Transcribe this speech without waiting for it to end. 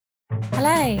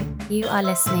Hello, you are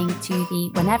listening to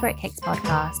the Whenever It Kicks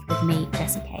podcast with me,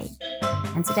 Jessie Kay.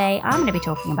 And today I'm going to be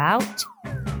talking about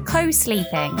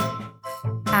co-sleeping.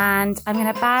 And I'm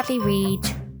going to badly read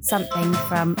something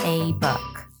from a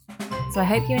book. So I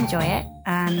hope you enjoy it.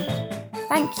 And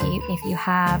thank you if you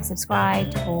have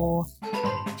subscribed or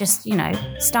just,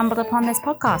 stumbled upon this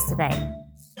podcast today.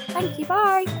 Thank you,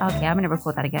 bye. Okay, I'm going to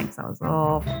record that again because that was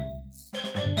off.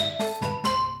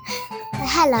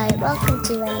 Hello, welcome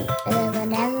to the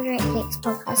Whenever It Kicks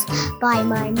podcast by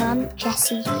my mum,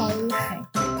 Jessie Kay. Okay,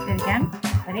 do it again.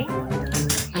 Ready? I'm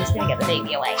just going to get the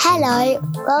baby away. Hello,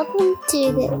 welcome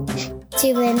to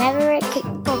the Whenever It Kicks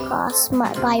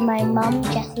podcast by my mum,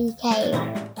 Jessie Kay.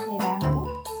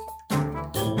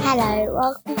 Hello,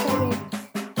 welcome to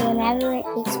the Whenever It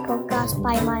Kicks podcast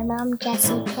by my mum,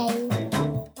 Jessie Kay.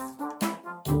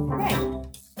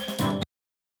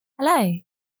 Hello.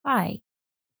 Hi.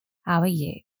 How are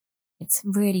you? It's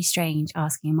really strange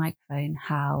asking a microphone,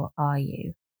 how are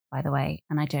you, by the way?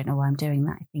 And I don't know why I'm doing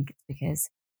that. I think it's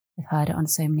because I've heard it on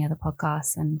so many other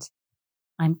podcasts and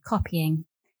I'm copying.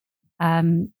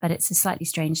 But it's a slightly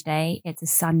strange day. It's a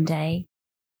Sunday.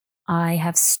 I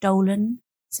have stolen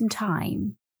some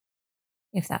time,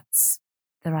 if that's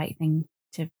the right thing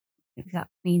if that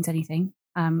means anything.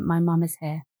 My mum is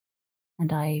here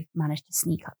and I've managed to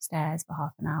sneak upstairs for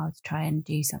half an hour to try and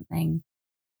do something.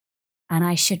 And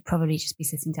I should probably just be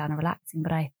sitting down and relaxing,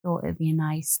 but I thought it would be a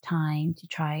nice time to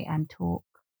try and talk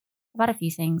about a few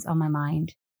things on my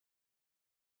mind.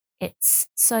 It's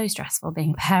so stressful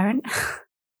being a parent.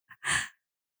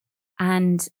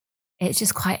 And it's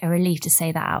just quite a relief to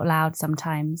say that out loud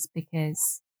sometimes,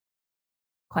 because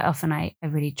quite often I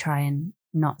really try and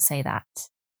not say that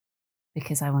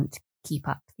because I want to keep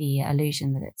up the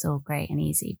illusion that it's all great and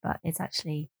easy, but it's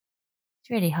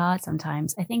really hard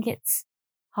sometimes. I think it's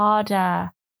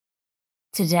harder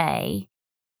today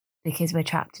because we're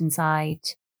trapped inside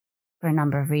for a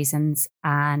number of reasons,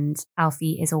 and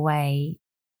Alfie is away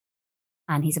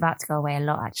and he's about to go away a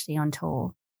lot actually on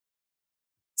tour.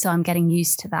 So I'm getting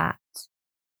used to that.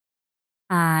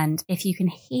 And if you can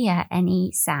hear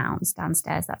any sounds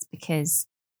downstairs, that's because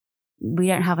we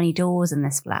don't have any doors in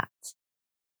this flat,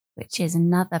 which is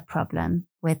another problem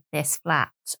with this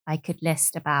flat. I could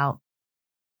list about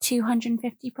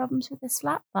 250 problems with this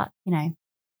flat, but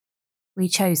we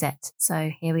chose it,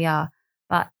 so here we are.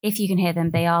 But if you can hear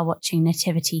them, they are watching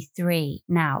Nativity 3.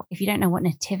 Now, if you don't know what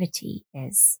Nativity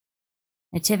is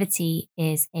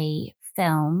a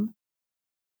film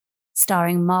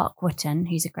starring Mark Wootton,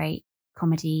 who's a great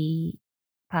comedy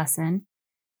person,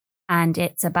 and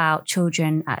it's about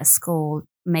children at a school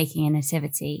making a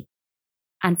nativity.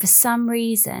 And for some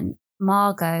reason,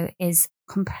 Margot is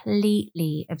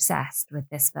completely obsessed with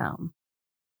this film.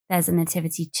 There's a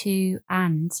Nativity 2,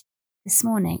 and this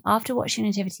morning, after watching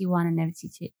Nativity 1 and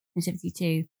Nativity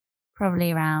 2,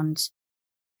 probably around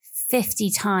 50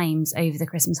 times over the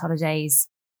Christmas holidays,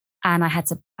 and I had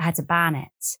to ban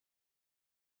it.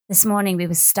 This morning we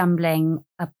were stumbling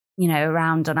up,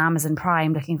 around on Amazon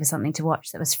Prime looking for something to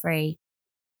watch that was free,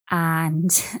 and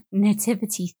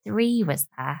Nativity 3 was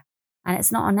there, and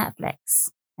it's not on Netflix.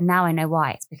 And now I know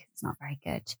why. It's because it's not very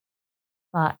good.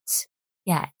 But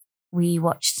yeah, we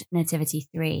watched Nativity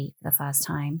 3 for the first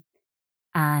time,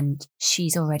 and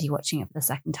she's already watching it for the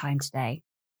second time today.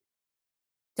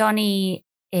 Donnie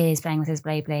is playing with his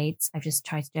Beyblades. I've just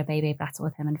tried to do a Beyblade battle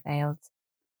with him and failed.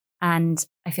 And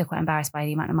I feel quite embarrassed by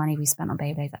the amount of money we spent on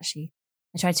Beyblades, actually.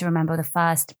 I tried to remember the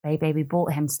first Beyblade we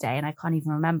bought him today, and I can't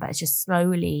even remember. It's just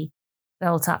slowly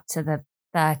built up to the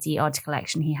 30 odd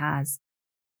collection he has.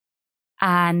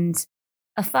 And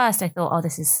at first I thought, oh,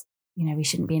 this is, we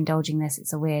shouldn't be indulging this.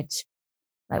 It's a weird,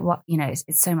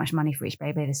 it's so much money for each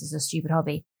Beyblade. This is a stupid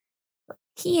hobby. But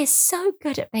he is so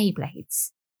good at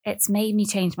Beyblades. It's made me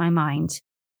change my mind.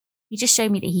 He just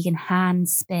showed me that he can hand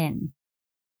spin,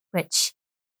 which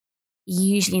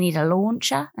you usually need a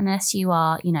launcher unless you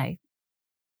are,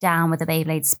 down with the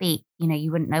Beyblade speak.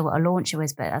 You wouldn't know what a launcher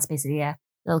was, but that's basically a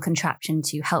little contraption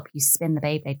to help you spin the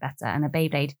Beyblade better. And a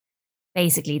Beyblade,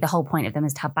 basically, the whole point of them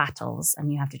is to have battles,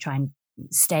 and you have to try and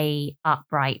stay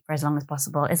upright for as long as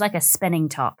possible. It's like a spinning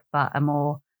top, but a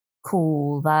more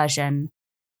cool version.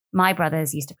 My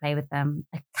brothers used to play with them.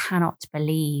 I cannot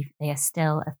believe they are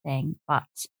still a thing, but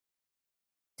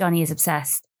Donnie is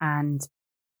obsessed, and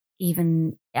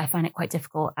even I find it quite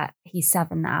difficult. He's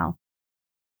 7 now,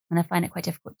 and I find it quite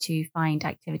difficult to find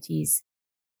activities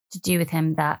to do with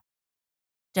him that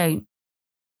I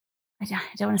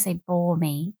don't want to say bore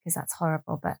me, because that's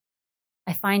horrible, but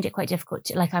I find it quite difficult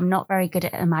to, I'm not very good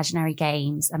at imaginary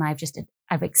games, and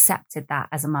I've accepted that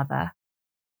as a mother.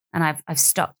 And I've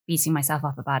stopped beating myself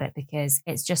up about it because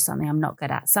it's just something I'm not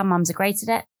good at. Some mums are great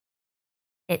at it.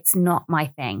 It's not my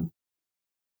thing.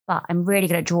 But I'm really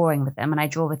good at drawing with them, and I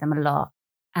draw with them a lot.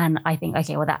 And I think,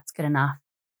 okay, well, that's good enough.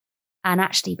 And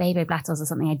actually, Bebe Blattles is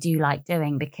something I do like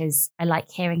doing because I like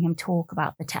hearing him talk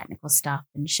about the technical stuff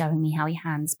and showing me how he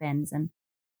hand spins. And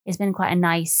it's been quite a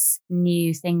nice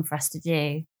new thing for us to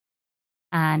do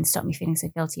and stop me feeling so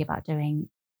guilty about doing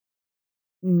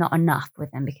not enough with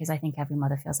them, because I think every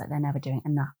mother feels like they're never doing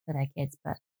enough for their kids.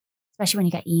 But especially when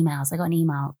you get emails. I got an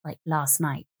email like last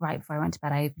night, right before I went to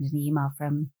bed. I opened an email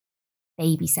from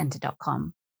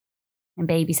babycenter.com. And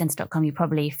babycenter.com you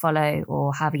probably follow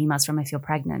or have emails from if you're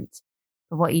pregnant.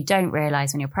 But what you don't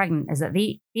realize when you're pregnant is that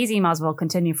these emails will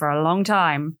continue for a long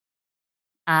time.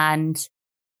 And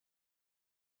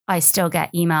I still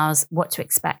get emails what to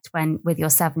expect with your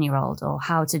 7-year-old, or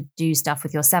how to do stuff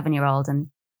with your 7-year-old,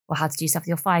 or how to do stuff with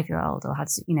your 5-year-old, or how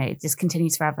to, it just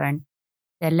continues forever. And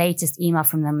the latest email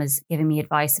from them was giving me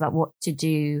advice about what to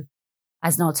do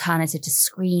as an alternative to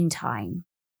screen time.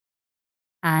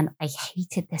 And I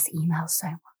hated this email so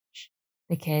much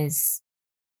because,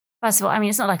 first of all,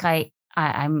 it's not like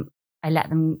I let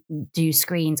them do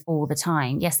screens all the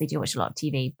time. Yes, they do watch a lot of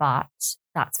TV, but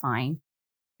that's fine.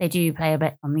 They do play a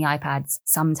bit on the iPads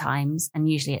sometimes, and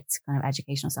usually it's kind of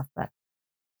educational stuff. But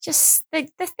just the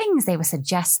things they were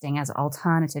suggesting as an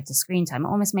alternative to screen time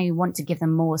almost made me want to give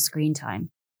them more screen time.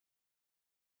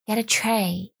 Get a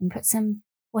tray and put some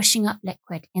washing up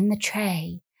liquid in the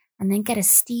tray, and then get a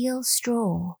steel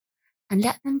straw and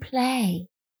let them play.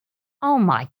 Oh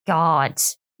my God.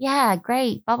 Yeah,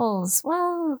 great. Bubbles.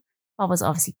 Well, Bubbles are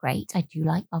obviously great. I do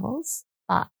like Bubbles.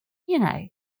 But,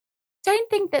 don't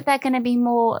think that they're going to be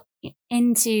more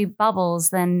into Bubbles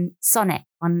than Sonic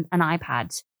on an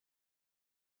iPad.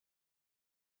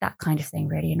 That kind of thing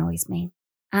really annoys me.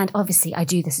 And obviously I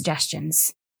do the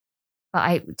suggestions.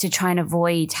 But to try and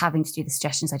avoid having to do the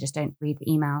suggestions, I just don't read the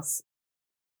emails.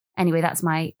 Anyway, that's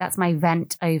my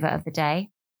vent over of the day.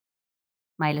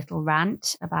 My little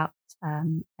rant about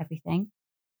everything.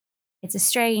 It's a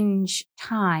strange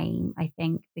time, I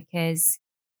think, because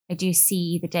I do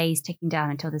see the days ticking down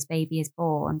until this baby is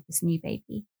born, this new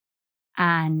baby.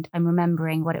 And I'm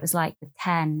remembering what it was like with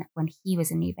 10 when he was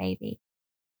a new baby,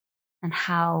 and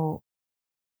how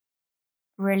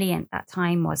brilliant that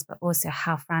time was, but also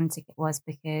how frantic it was,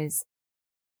 because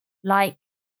like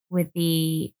with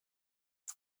the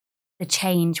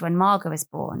change when Margot was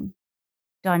born,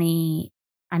 Donnie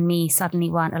and me suddenly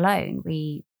weren't alone.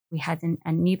 We had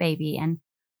a new baby. And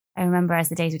I remember as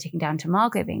the days were ticking down to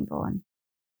Margot being born,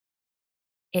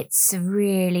 it's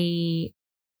really,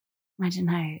 I don't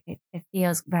know, it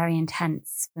feels very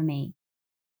intense for me,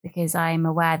 because I'm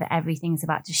aware that everything's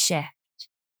about to shift.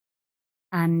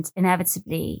 And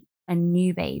inevitably, a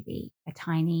new baby, a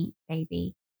tiny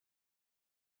baby,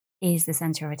 is the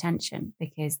center of attention,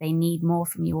 because they need more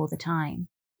from you all the time.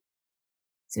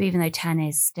 So even though 10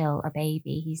 is still a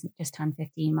baby, he's just turned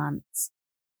 15 months,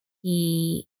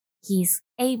 he's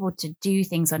able to do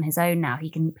things on his own now. He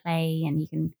can play and he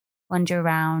can wander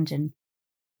around, and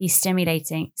he's find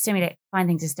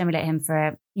things to stimulate him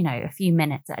for, a few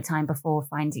minutes at a time before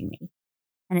finding me.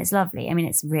 And it's lovely.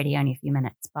 It's really only a few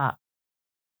minutes, but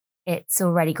it's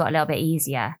already got a little bit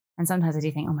easier. And sometimes I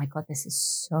do think, oh my God, this is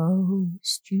so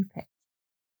stupid.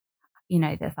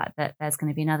 The fact that there's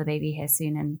going to be another baby here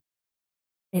soon. And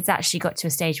it's actually got to a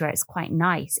stage where it's quite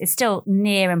nice. It's still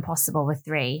near impossible with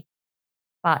 3,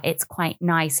 but it's quite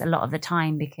nice a lot of the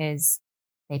time, because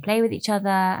they play with each other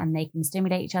and they can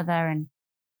stimulate each other, and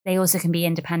they also can be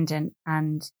independent.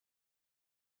 And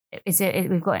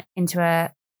we've got into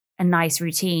a nice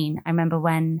routine. I remember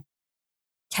when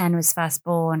Ken was first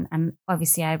born, and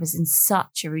obviously I was in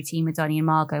such a routine with Donnie and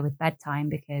Margot with bedtime,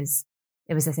 because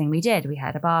it was the thing we did. We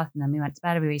had a bath, and then we went to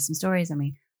bed, and we read some stories,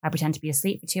 and I pretend to be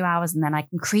asleep for 2 hours, and then I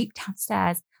can creep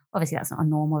downstairs. Obviously that's not a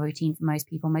normal routine for most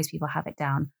people. Most people have it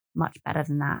down much better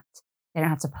than that. They don't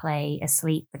have to play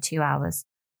asleep for 2 hours.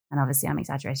 And obviously I'm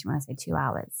exaggerating when I say 2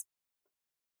 hours,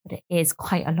 but it is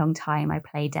quite a long time. I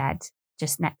play dead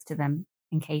just next to them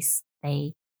in case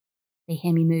they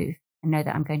hear me move and know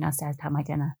that I'm going downstairs to have my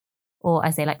dinner. Or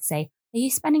as they like to say, are you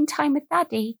spending time with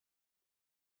Daddy?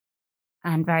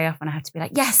 And very often I have to be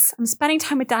like, yes, I'm spending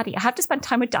time with Daddy. I have to spend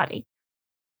time with Daddy.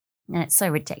 And it's so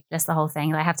ridiculous, the whole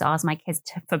thing. I have to ask my kids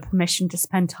for permission to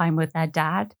spend time with their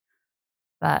dad.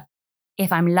 But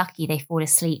if I'm lucky, they fall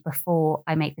asleep before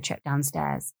I make the trip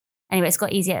downstairs. Anyway, it's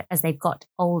got easier as they've got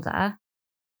older,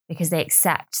 because they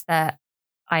accept that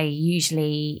I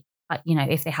usually,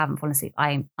 if they haven't fallen asleep,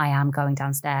 I am going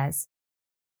downstairs.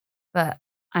 But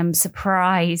I'm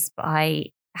surprised by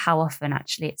how often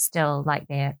actually it's still like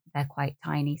they're quite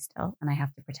tiny still, and I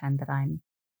have to pretend that I'm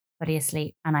fully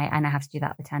asleep, and I have to do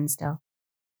that pretend still.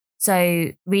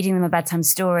 So reading them a bedtime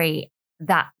story,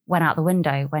 that went out the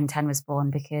window when 10 was born,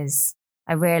 because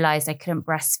I realized I couldn't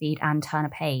breastfeed and turn a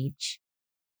page.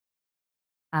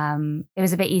 It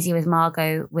was a bit easier with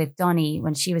Margot, with Donnie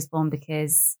when she was born,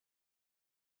 because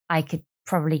I could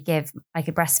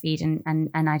breastfeed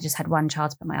and I just had one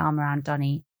child to put my arm around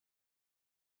Donnie.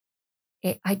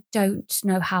 I don't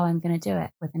know how I'm going to do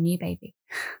it with a new baby.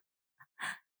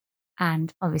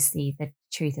 And obviously the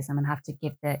truth is I'm going to have to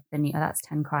give the new, that's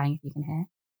 10 crying if you can hear.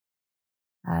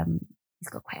 He's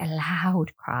got quite a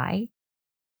loud cry.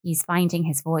 He's finding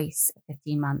his voice at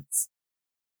 15 months.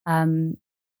 I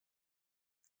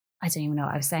don't even know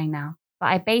what I was saying now, but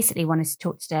I basically wanted to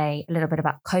talk today a little bit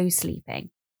about co-sleeping.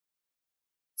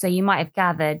 So you might have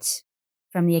gathered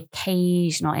from the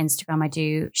occasional Instagram I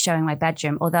do showing my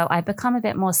bedroom, although I've become a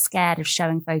bit more scared of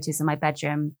showing photos of my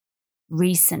bedroom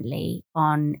recently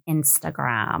on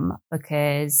Instagram,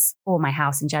 or my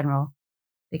house in general,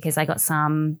 because I got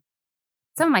some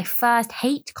of my first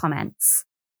hate comments,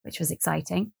 which was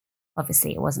exciting.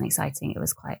 Obviously it wasn't exciting. It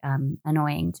was quite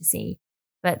annoying to see,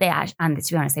 but and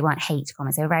to be honest, they weren't hate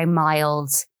comments. They were very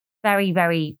mild, very,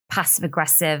 very passive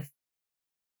aggressive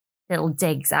little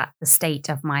digs at the state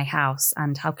of my house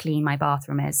and how clean my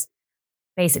bathroom is.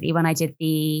 Basically, when I did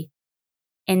the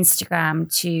Instagram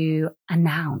to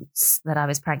announce that I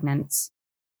was pregnant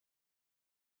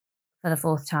for the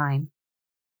 4th time,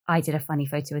 I did a funny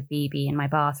photo with BB in my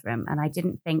bathroom, and I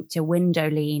didn't think to window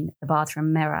lean the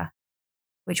bathroom mirror,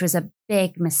 which was a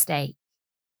big mistake.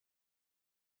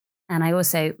 And I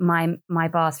also, my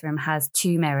bathroom has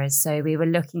 2 mirrors. So we were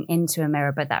looking into a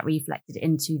mirror, but that reflected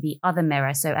into the other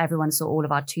mirror. So everyone saw all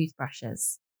of our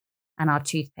toothbrushes and our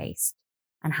toothpaste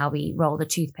and how we roll the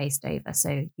toothpaste over. So,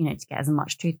 to get as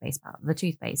much toothpaste out of the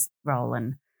toothpaste roll,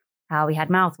 and how we had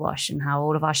mouthwash and how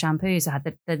all of our shampoos had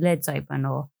the lids open,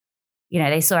 or,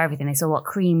 they saw everything. They saw what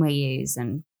cream we use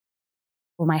and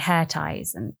all my hair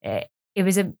ties. And it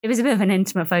was a bit of an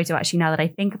intimate photo, actually, now that I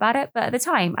think about it. But at the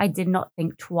time, I did not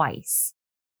think twice,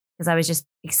 because I was just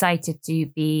excited to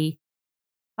be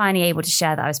finally able to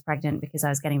share that I was pregnant, because I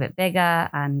was getting a bit bigger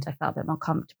and I felt a bit more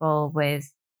comfortable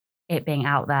with it being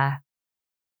out there.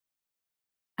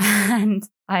 And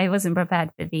I wasn't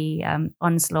prepared for the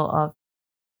onslaught of,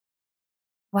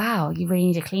 wow, you really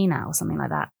need a clean out or something like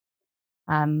that.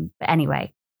 But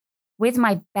anyway, with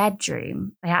my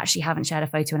bedroom, I actually haven't shared a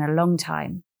photo in a long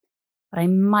time, but I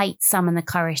might summon the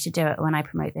courage to do it when I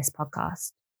promote this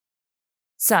podcast.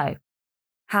 So,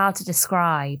 how to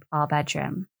describe our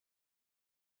bedroom?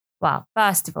 Well,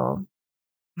 first of all,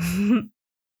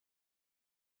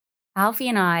 Alfie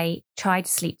and I tried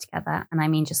to sleep together, and I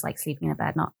mean just like sleeping in a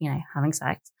bed, not, having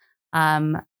sex.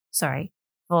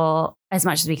 For as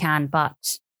much as we can,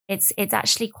 but it's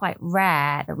actually quite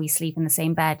rare that we sleep in the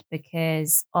same bed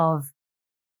because of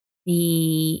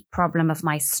the problem of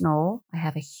my snore. I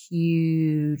have a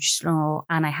huge snore,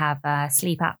 and I have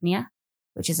sleep apnea,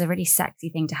 which is a really sexy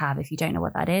thing to have. If you don't know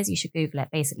what that is, you should Google it.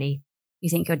 Basically, you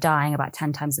think you're dying about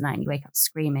 10 times a night and you wake up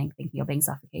screaming, thinking you're being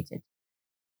suffocated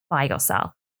by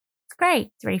yourself. It's great.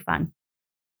 It's really fun.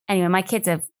 Anyway, my kids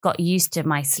have got used to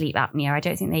my sleep apnea. I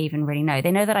don't think they even really know.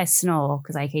 They know that I snore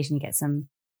because I occasionally get some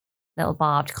little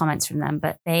barbed comments from them,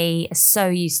 but they are so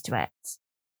used to it.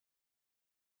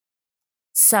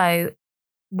 So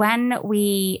when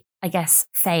we, I guess,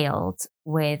 failed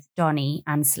with Donnie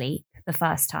and sleep the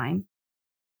first time,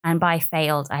 and by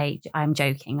failed, I'm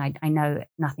joking. I know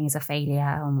nothing is a failure,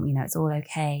 and, it's all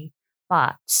okay.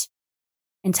 But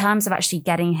in terms of actually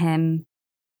getting him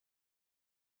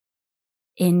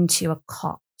into a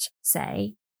cot,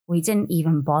 say, we didn't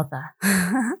even bother.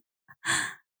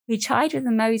 We tried with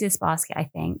the Moses basket, I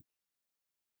think.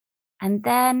 And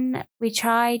then we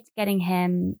tried getting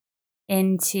him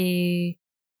into,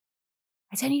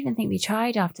 I don't even think we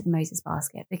tried after the Moses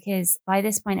basket, because by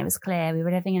this point it was clear we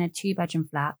were living in a 2-bedroom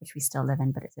flat, which we still live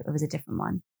in, but it was a different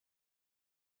one,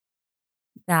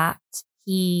 that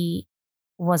he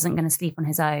wasn't going to sleep on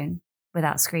his own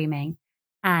without screaming.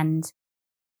 And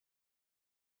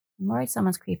I'm worried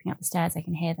someone's creeping up the stairs. I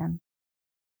can hear them.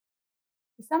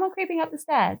 Is someone creeping up the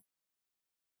stairs?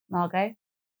 Margot?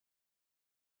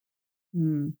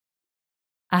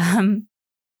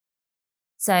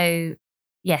 So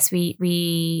yes,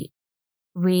 we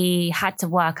had to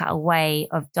work out a way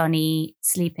of Donnie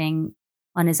sleeping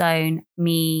on his own,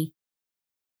 me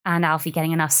and Alfie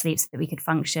getting enough sleep so that we could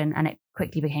function. And it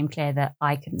quickly became clear that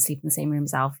I couldn't sleep in the same room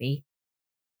as Alfie.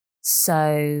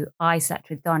 So I slept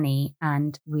with Donnie,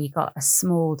 and we got a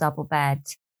small double bed.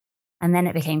 And then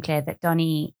it became clear that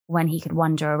Donnie, when he could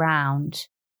wander around,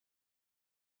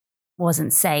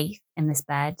 wasn't safe in this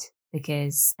bed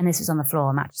because, and this was on the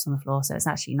floor, a mattress on the floor, so it's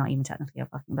actually not even technically a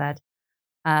fucking bed.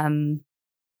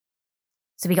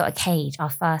 So we got a cage, our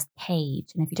first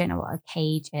cage. And if you don't know what a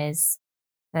cage is,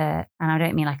 and I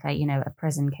don't mean like a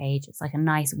prison cage, it's like a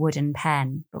nice wooden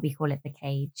pen, but we call it the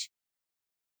cage.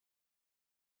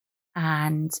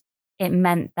 And it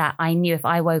meant that I knew if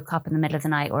I woke up in the middle of the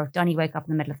night, or if Donnie woke up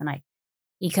in the middle of the night,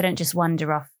 he couldn't just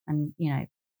wander off and,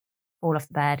 fall off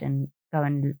the bed and go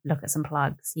and look at some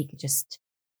plugs. He could just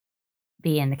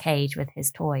be in the cage with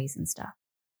his toys and stuff.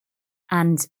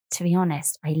 And to be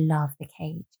honest, I love the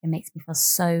cage. It makes me feel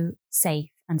so safe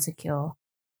and secure.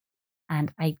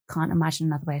 And I can't imagine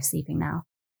another way of sleeping now.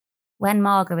 When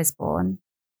Margot was born,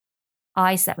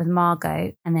 I slept with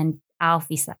Margot and then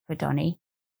Alfie slept with Donnie.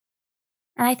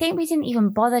 And I think we didn't even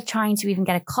bother trying to even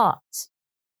get a cot.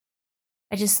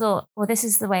 I just thought, well, this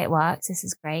is the way it works. This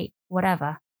is great,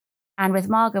 whatever. And with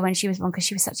Margot, when she was born, because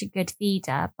she was such a good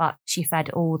feeder, but she fed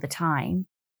all the time,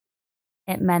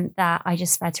 it meant that I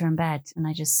just fed her in bed and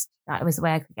that was the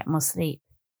way I could get more sleep.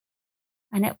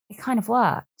 And it kind of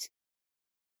worked.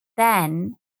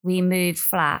 Then we moved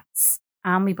flats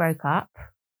and we broke up,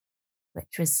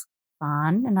 which was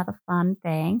fun, another fun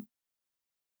thing.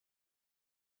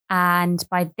 And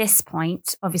by this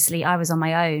point, obviously I was on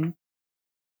my own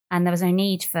and there was no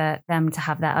need for them to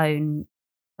have their own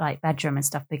bedroom and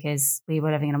stuff because we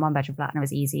were living in a 1-bedroom flat and it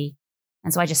was easy.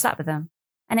 And so I just slept with them.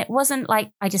 And it wasn't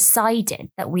like I decided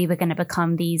that we were going to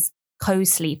become these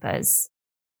co-sleepers,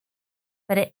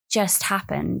 but it just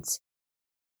happened.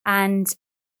 And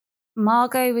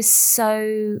Margot was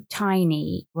so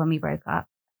tiny when we broke up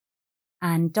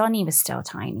and Donnie was still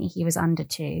tiny. He was under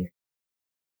 2.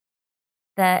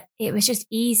 That it was just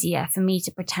easier for me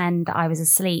to pretend that I was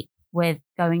asleep when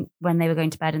they were going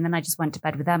to bed. And then I just went to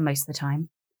bed with them most of the time.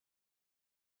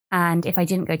 And if I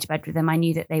didn't go to bed with them, I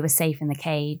knew that they were safe in the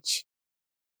cage.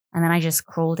 And then I just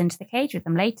crawled into the cage with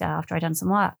them later after I'd done some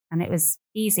work. And it was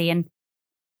easy. And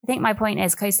I think my point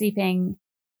is co-sleeping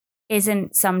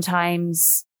isn't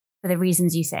sometimes for the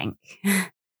reasons you think.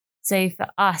 So for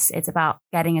us, it's about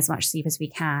getting as much sleep as we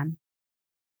can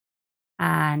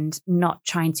and not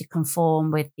trying to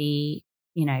conform with the,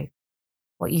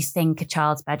 what you think a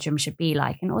child's bedroom should be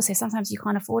like. And also sometimes you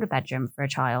can't afford a bedroom for a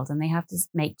child and they have to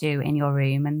make do in your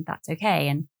room and that's okay.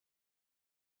 And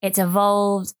it's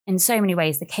evolved in so many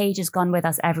ways. The cage has gone with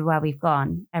us everywhere we've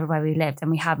gone, everywhere we've lived.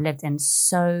 And we have lived in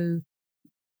so...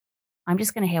 I'm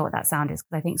just going to hear what that sound is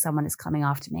because I think someone is coming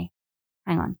after me.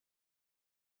 Hang on.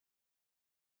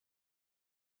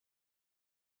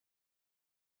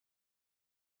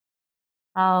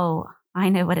 Oh, I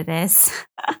know what it is.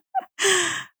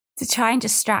 To try and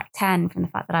distract Ten from the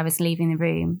fact that I was leaving the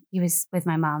room, he was with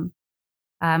my mum.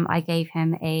 I gave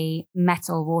him a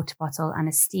metal water bottle and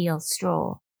a steel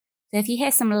straw. So if you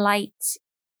hear some light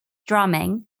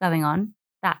drumming going on,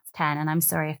 that's Ten. And I'm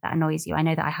sorry if that annoys you. I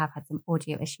know that I have had some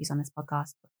audio issues on this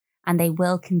podcast and they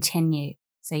will continue.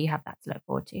 So you have that to look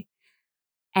forward to.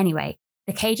 Anyway,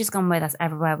 the cage has gone with us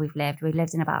everywhere we've lived. We've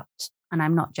lived in about, and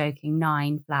I'm not joking,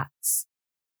 9 flats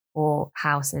or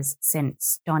houses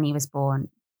since Donnie was born,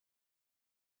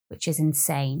 which is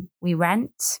insane. We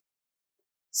rent,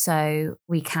 so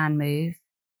we can move.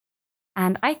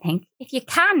 And I think if you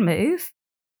can move,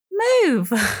 move.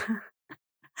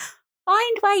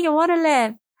 Find where you want to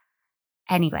live.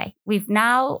 Anyway, we've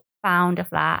now found a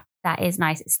flat that is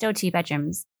nice. It's still 2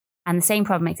 bedrooms. And the same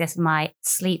problem exists with my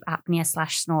sleep apnea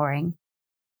 / snoring.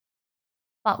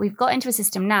 But we've got into a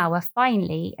system now where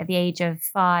finally, at the age of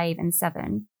 5 and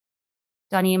 7,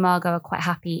 Donnie and Margot are quite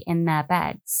happy in their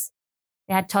beds.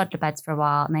 They had toddler beds for a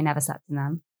while and they never slept in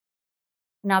them.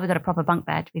 Now we've got a proper bunk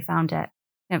bed. We found it.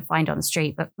 We don't find it on the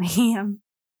street, but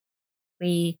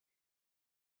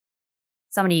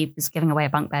somebody was giving away a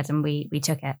bunk bed and we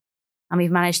took it. And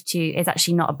we've managed to, it's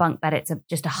actually not a bunk bed, it's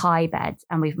just a high bed.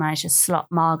 And we've managed to slot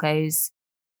Margot's,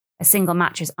 a single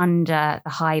mattress under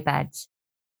the high bed.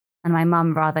 And my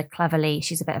mum, rather cleverly,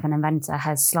 she's a bit of an inventor,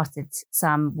 has slotted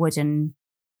some wooden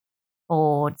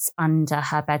boards under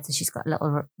her bed. So she's got a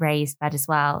little raised bed as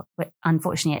well. But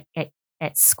unfortunately,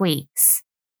 it squeaks.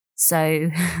 So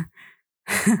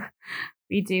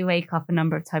we do wake up a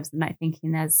number of times at night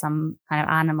thinking there's some kind of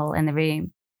animal in the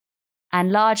room.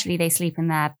 And largely they sleep in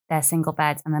their single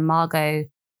beds. And then Margot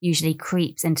usually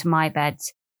creeps into my bed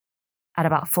at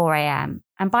about 4 a.m.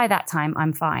 And by that time,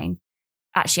 I'm fine.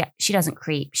 Actually, she doesn't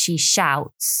creep. She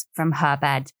shouts from her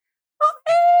bed,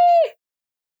 "Mommy!"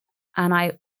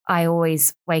 And I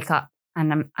always wake up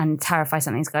and I'm terrified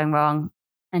something's going wrong.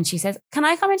 And she says, "Can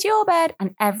I come into your bed?"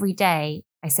 And every day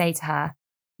I say to her,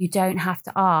 you don't have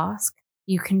to ask.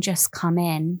 You can just come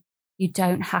in. You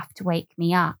don't have to wake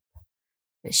me up.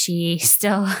 But she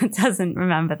still doesn't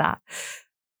remember that.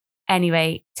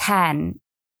 Anyway, 10,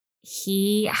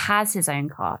 he has his own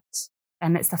cot.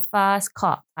 And it's the first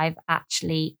cot I've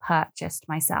actually purchased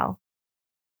myself.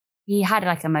 He had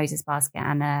like a Moses basket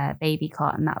and a baby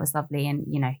cot, and that was lovely. And,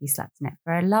 you know, he slept in it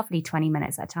for a lovely 20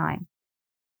 minutes at a time.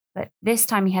 But this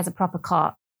time he has a proper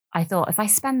cot. I thought, if I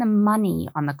spend the money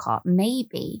on the cot,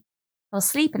 maybe he'll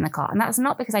sleep in the cot. And that's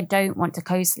not because I don't want to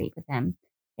co-sleep with him.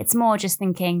 It's more just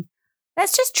thinking,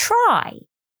 let's just try.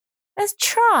 Let's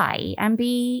try and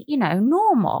be, you know,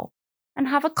 normal and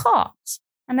have a cot.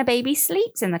 And the baby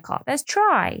sleeps in the cot. Let's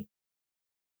try.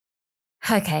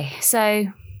 Okay, so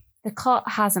the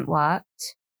cot hasn't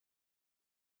worked.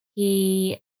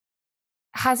 He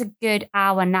has a good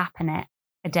hour nap in it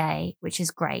a day, which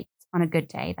is great. On a good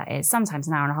day, that is. Sometimes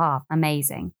an hour and a half.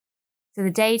 Amazing. So the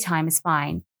daytime is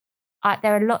fine.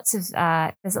 There are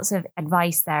there's lots of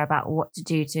advice there about what to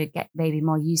do to get the baby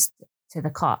more used to the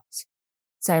cot.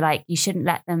 So like, you shouldn't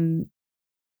let them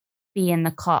be in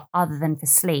the cot other than for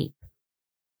sleep.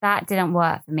 That didn't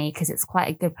work for me because it's quite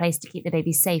a good place to keep the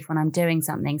baby safe when I'm doing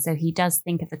something. So he does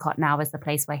think of the cot now as the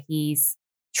place where he's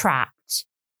trapped.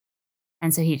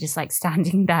 And so he's just like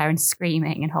standing there and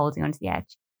screaming and holding onto the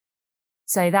edge.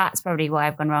 So that's probably why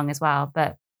I've gone wrong as well.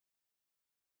 But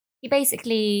he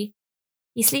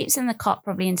sleeps in the cot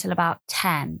probably until about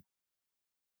 10.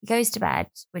 He goes to bed,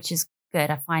 which is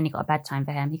good. I finally got a bedtime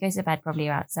for him. He goes to bed probably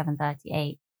about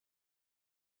 7:38.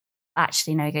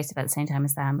 Actually, no, he goes to bed at the same time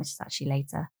as them, which is actually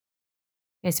later.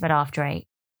 He goes to bed after 8.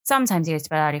 Sometimes he goes to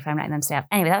bed early if I'm letting them stay up.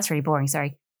 Anyway, that's really boring,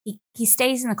 sorry. He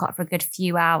stays in the cot for a good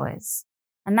few hours.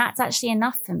 And that's actually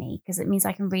enough for me because it means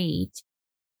I can read,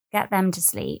 get them to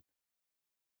sleep.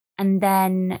 And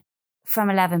then from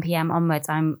 11 p.m. onwards,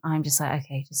 I'm just like,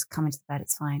 okay, just come into the bed,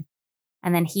 it's fine.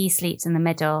 And then he sleeps in the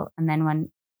middle. And then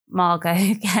when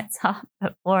Margot gets up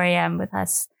at 4 a.m. with her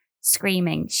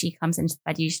screaming, she comes into the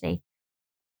bed usually.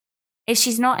 If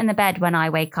she's not in the bed when I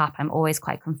wake up, I'm always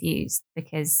quite confused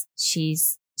because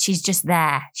she's just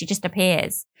there. She just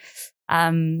appears.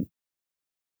 And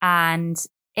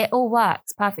it all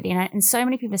works perfectly. And so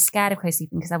many people are scared of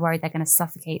co-sleeping because they're worried they're going to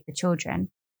suffocate the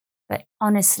children. But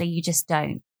honestly, you just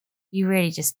don't. You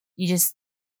really just,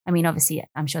 I mean, obviously,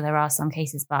 I'm sure there are some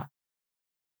cases, but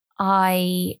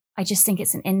I just think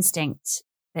it's an instinct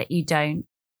that you don't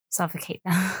suffocate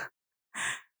them.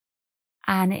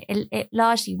 And it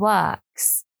largely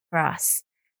works for us.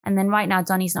 And then right now,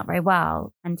 Donnie's not very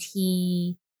well, and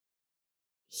he's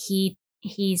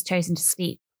chosen to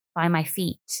sleep by my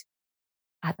feet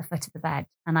at the foot of the bed.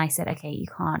 And I said, okay, you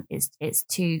can't. It's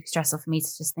too stressful for me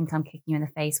to just think I'm kicking you in the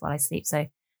face while I sleep. So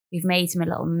we've made him a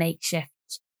little makeshift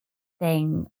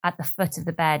thing at the foot of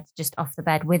the bed, just off the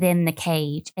bed within the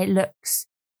cage. It looks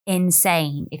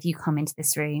insane if you come into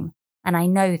this room, and I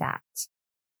know that.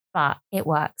 But it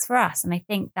works for us. And I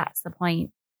think that's the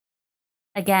point,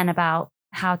 again, about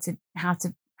how to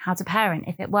parent.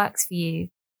 If it works for you,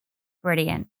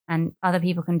 brilliant. And other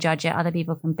people can judge it. Other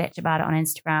people can bitch about it on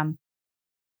Instagram.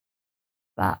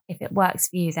 But if it works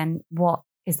for you, then what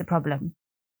is the problem?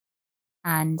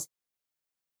 And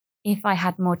if I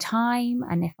had more time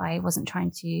and if I wasn't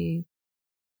trying to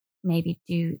maybe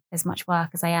do as much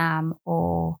work as I am,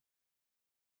 or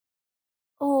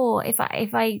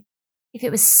if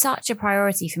it was such a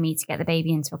priority for me to get the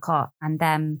baby into a cot and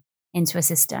them into a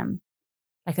system,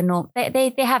 like a norm,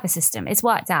 they have a system. It's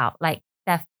worked out. Like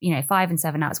they're, 5 and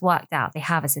 7 now. It's worked out. They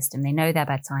have a system. They know their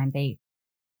bedtime.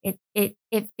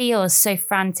 It feels so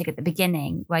frantic at the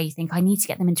beginning where you think, I need to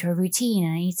get them into a routine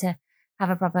and I need to have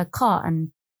a proper cot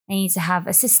and I need to have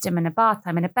a system and a bath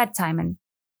time and a bedtime and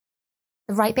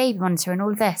the right baby monitor and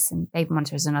all of this. And baby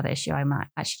monitor is another issue I might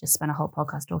actually just spend a whole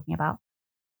podcast talking about.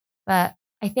 But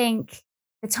I think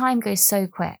the time goes so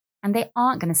quick and they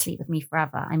aren't going to sleep with me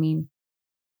forever. I mean,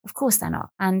 of course they're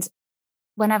not. And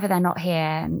whenever they're not here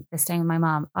and they're staying with my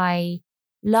mum, I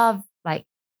love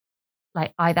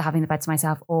like either having the bed to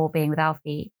myself or being with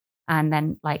Alfie and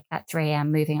then like at 3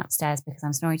 a.m. moving upstairs because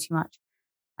I'm snoring too much.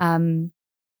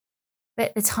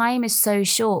 But the time is so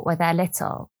short where they're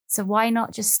little. So why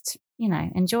not just,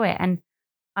 enjoy it? And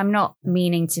I'm not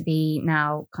meaning to be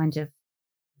now kind of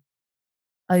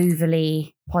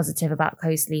overly positive about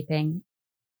co-sleeping,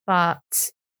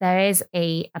 but there is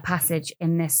a passage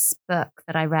in this book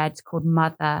that I read called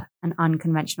Mother, An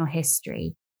Unconventional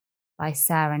History by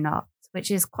Sarah Knott, which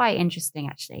is quite interesting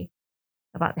actually,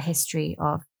 about the history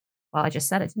of, well, I just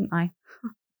said it, didn't I?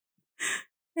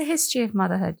 The history of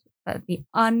motherhood, but the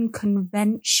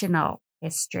unconventional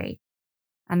history.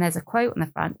 And there's a quote on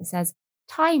the front that says,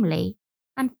 timely,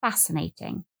 and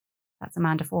fascinating. That's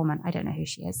Amanda Foreman. I don't know who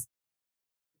she is.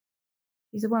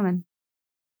 She's a woman.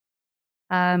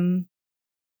 But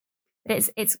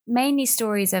it's mainly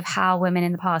stories of how women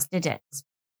in the past did it.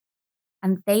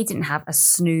 And they didn't have a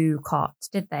snoo cot,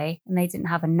 did they? And they didn't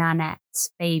have a nanette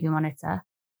baby monitor.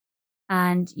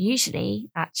 And usually,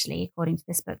 actually, according to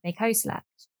this book, they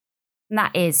co-slept. And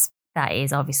that is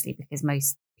obviously because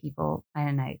most people, I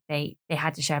don't know, they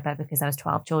had to share a bed because there was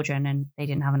 12 children and they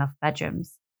didn't have enough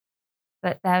bedrooms.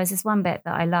 But there was this one bit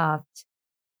that I loved.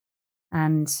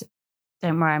 And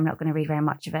don't worry, I'm not going to read very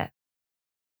much of it.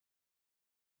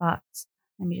 But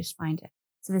let me just find it.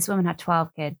 So this woman had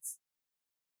 12 kids,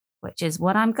 which is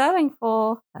what I'm going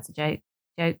for. That's a joke.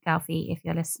 Joke, Alfie, if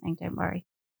you're listening, don't worry.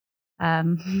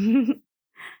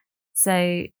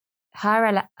 So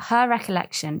her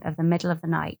recollection of the middle of the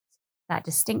night, that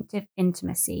distinctive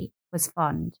intimacy, was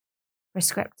fond,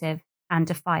 prescriptive, and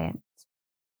defiant.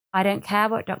 I don't care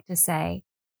what doctors say.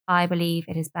 I believe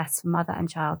it is best for mother and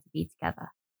child to be together.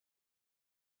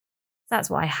 That's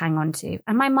what I hang on to.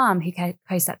 And my mum, who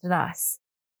co-slept with us,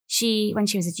 when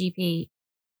she was a GP,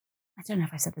 I don't know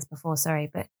if I said this before, sorry,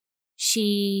 but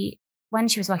when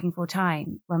she was working full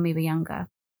time, when we were younger,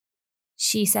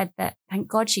 she said that thank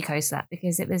God she co-slept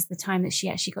because it was the time that she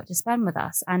actually got to spend with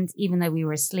us. And even though we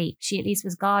were asleep, she at least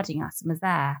was guarding us and was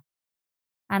there.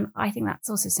 And I think that's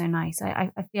also so nice. I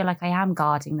feel like I am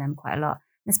guarding them quite a lot,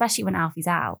 and especially when Alfie's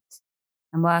out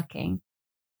and working.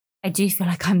 I do feel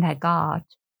like I'm their guard,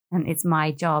 and it's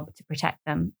my job to protect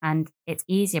them. And it's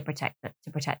easier to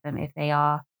protect them if they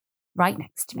are right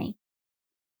next to me.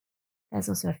 There's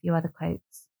also a few other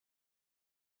quotes.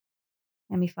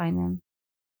 Let me find them.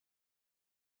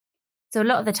 So a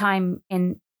lot of the time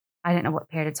I don't know what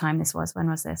period of time this was. When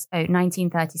was this?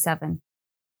 1937.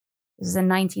 This was in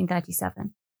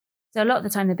 1937. So a lot of the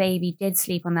time the baby did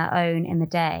sleep on their own in the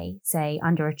day, say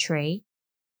under a tree,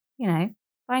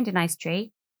 find a nice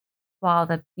tree, while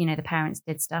the parents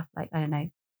did stuff like, I don't know,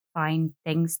 find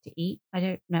things to eat. I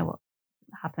don't know what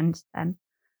happened then.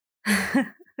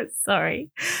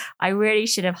 Sorry. I really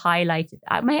should have highlighted.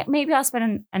 Maybe I'll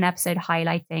spend an episode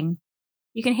highlighting.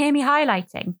 You can hear me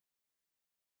highlighting.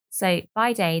 So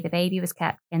by day, the baby was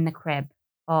kept in the crib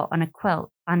or on a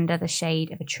quilt under the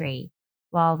shade of a tree,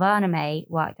 while Verna May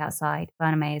worked outside.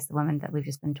 Verna May is the woman that we've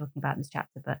just been talking about in this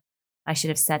chapter, but I should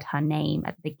have said her name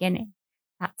at the beginning.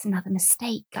 That's another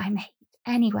mistake I made.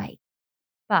 Anyway,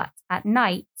 but at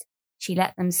night, she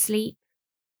let them sleep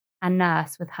and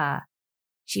nurse with her.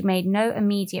 She made no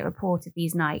immediate report of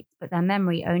these nights, but their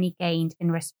memory only gained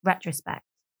in retrospect.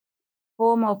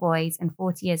 4 more boys, and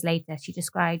 40 years later, she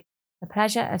described the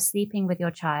pleasure of sleeping with your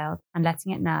child and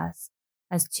letting it nurse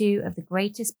as 2 of the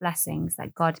greatest blessings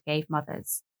that God gave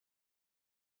mothers.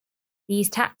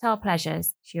 These tactile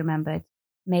pleasures, she remembered,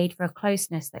 made for a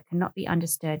closeness that cannot be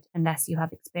understood unless you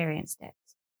have experienced it.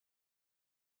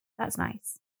 That's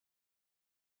nice.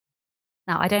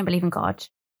 Now, I don't believe in God.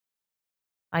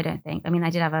 I don't think. I mean, I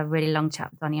did have a really long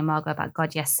chat with Donnie and Margot about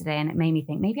God yesterday, and it made me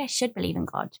think maybe I should believe in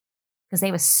God because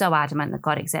they were so adamant that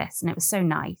God exists, and it was so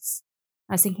nice.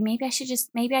 I was thinking maybe I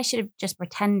should have just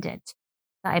pretended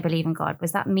that I believe in God.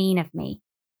 Was that mean of me?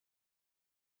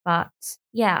 But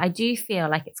yeah, I do feel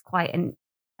like it's quite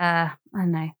I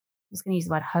don't know. I was going to use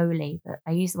the word holy, but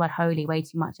I use the word holy way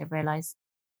too much, I've realized.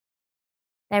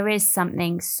 There is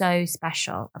something so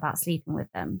special about sleeping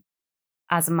with them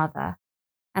as a mother.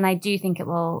 And I do think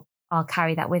I'll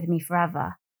carry that with me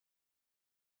forever.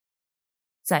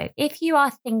 So if you are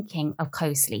thinking of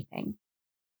co-sleeping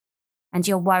and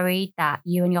you're worried that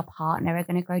you and your partner are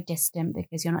going to grow distant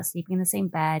because you're not sleeping in the same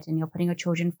bed and you're putting your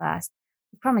children first,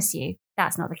 I promise you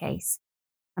that's not the case.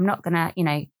 I'm not going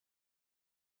to,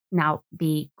 now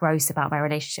be gross about my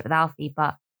relationship with Alfie,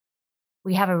 but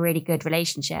we have a really good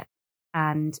relationship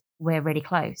and we're really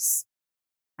close.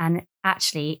 And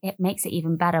actually, it makes it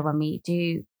even better when we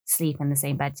do sleep in the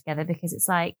same bed together because it's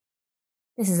like,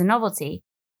 this is a novelty,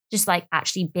 just like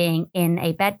actually being in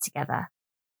a bed together.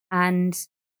 And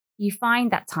you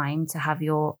find that time to have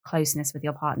your closeness with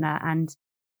your partner and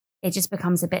it just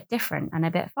becomes a bit different and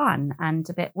a bit fun and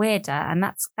a bit weirder. And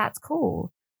that's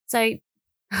cool. So,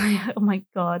 oh my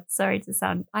God, sorry to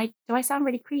sound, do I sound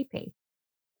really creepy?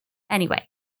 Anyway.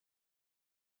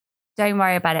 Don't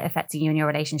worry about it affecting you in your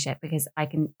relationship because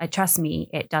trust me,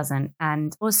 it doesn't.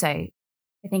 And also,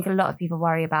 I think a lot of people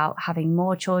worry about having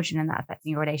more children and that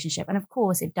affecting your relationship. And of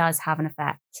course, it does have an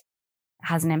effect.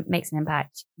 It makes an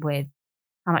impact with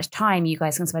how much time you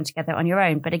guys can spend together on your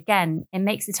own. But again, it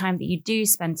makes the time that you do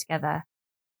spend together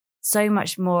so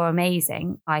much more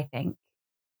amazing, I think.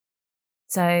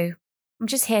 So I'm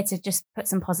just here to just put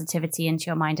some positivity into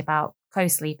your mind about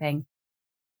co-sleeping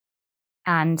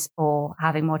and or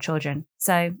having more children.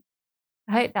 So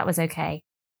I hope that was okay.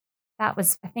 That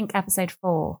was, I think, episode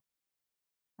 4.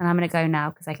 And I'm going to go now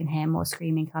because I can hear more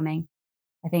screaming coming.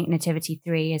 I think Nativity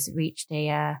 3 has reached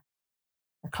a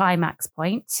climax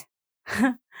point.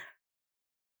 And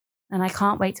I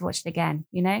can't wait to watch it again,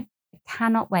 you know? I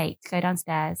cannot wait to go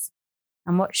downstairs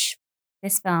and watch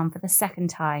this film for the second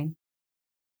time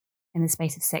in the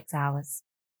space of 6 hours.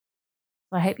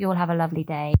 So I hope you all have a lovely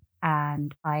day,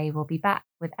 and I will be back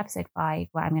with episode 5,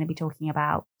 where I'm going to be talking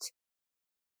about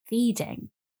feeding,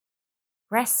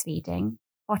 breastfeeding,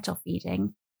 bottle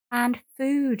feeding, and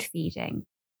food feeding,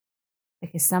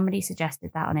 because somebody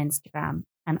suggested that on Instagram,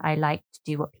 and I like to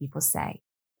do what people say.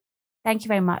 Thank you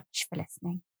very much for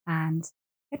listening, and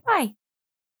goodbye.